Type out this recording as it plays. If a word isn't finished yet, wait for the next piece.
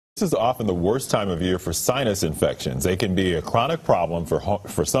This is often the worst time of year for sinus infections. They can be a chronic problem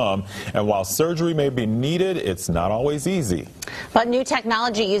for some, and while surgery may be needed, it's not always easy. But new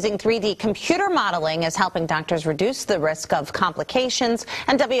technology using 3D computer modeling is helping doctors reduce the risk of complications,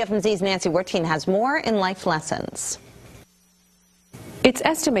 and WFMZ's Nancy Werteen has more in Life Lessons. It's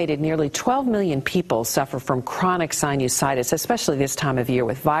estimated nearly 12 million people suffer from chronic sinusitis, especially this time of year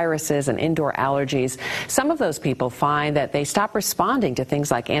with viruses and indoor allergies. Some of those people find that they stop responding to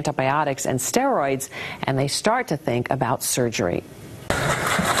things like antibiotics and steroids, and they start to think about surgery.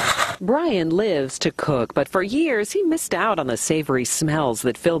 Brian lives to cook, but for years he missed out on the savory smells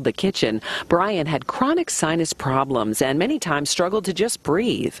that filled the kitchen. Brian had chronic sinus problems and many times struggled to just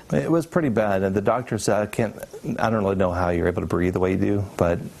breathe. It was pretty bad, and the doctor said, I don't really know how you're able to breathe the way you do,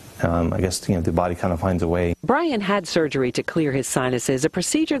 but I guess the body kind of finds a way. Brian had surgery to clear his sinuses, a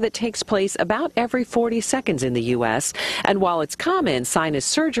procedure that takes place about every 40 seconds in the U.S. And while it's common, sinus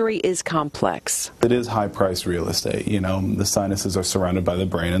surgery is complex. It is high-priced real estate. The sinuses are surrounded by the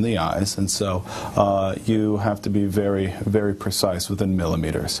brain and the eyes, and so you have to be very, very precise within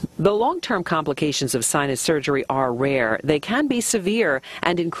millimeters. The long-term complications of sinus surgery are rare. They can be severe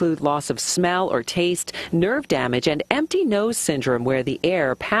and include loss of smell or taste, nerve damage, and empty nose syndrome, where the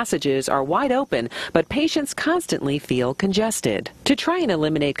air passages are wide open, but patients constantly feel congested. To try and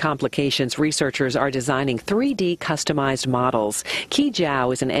eliminate complications, researchers are designing 3D customized models. Ki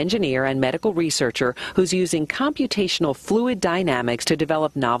Zhao is an engineer and medical researcher who's using computational fluid dynamics to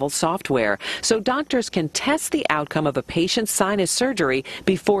develop novel software so doctors can test the outcome of a patient's sinus surgery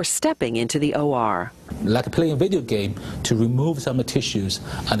before stepping into the OR. Like playing a video game to remove some tissues,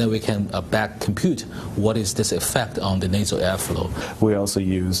 and then we can back compute what is this effect on the nasal airflow. We also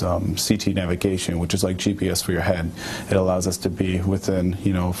use CT navigation, which is like GPS for your head. It allows us to be within,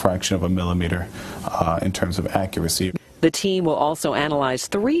 a fraction of a millimeter in terms of accuracy. The team will also analyze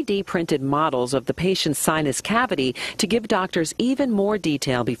 3D printed models of the patient's sinus cavity to give doctors even more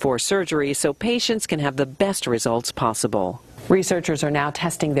detail before surgery so patients can have the best results possible. Researchers are now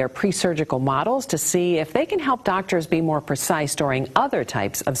testing their pre-surgical models to see if they can help doctors be more precise during other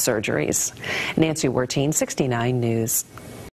types of surgeries. Nancy Werteen, 69 News.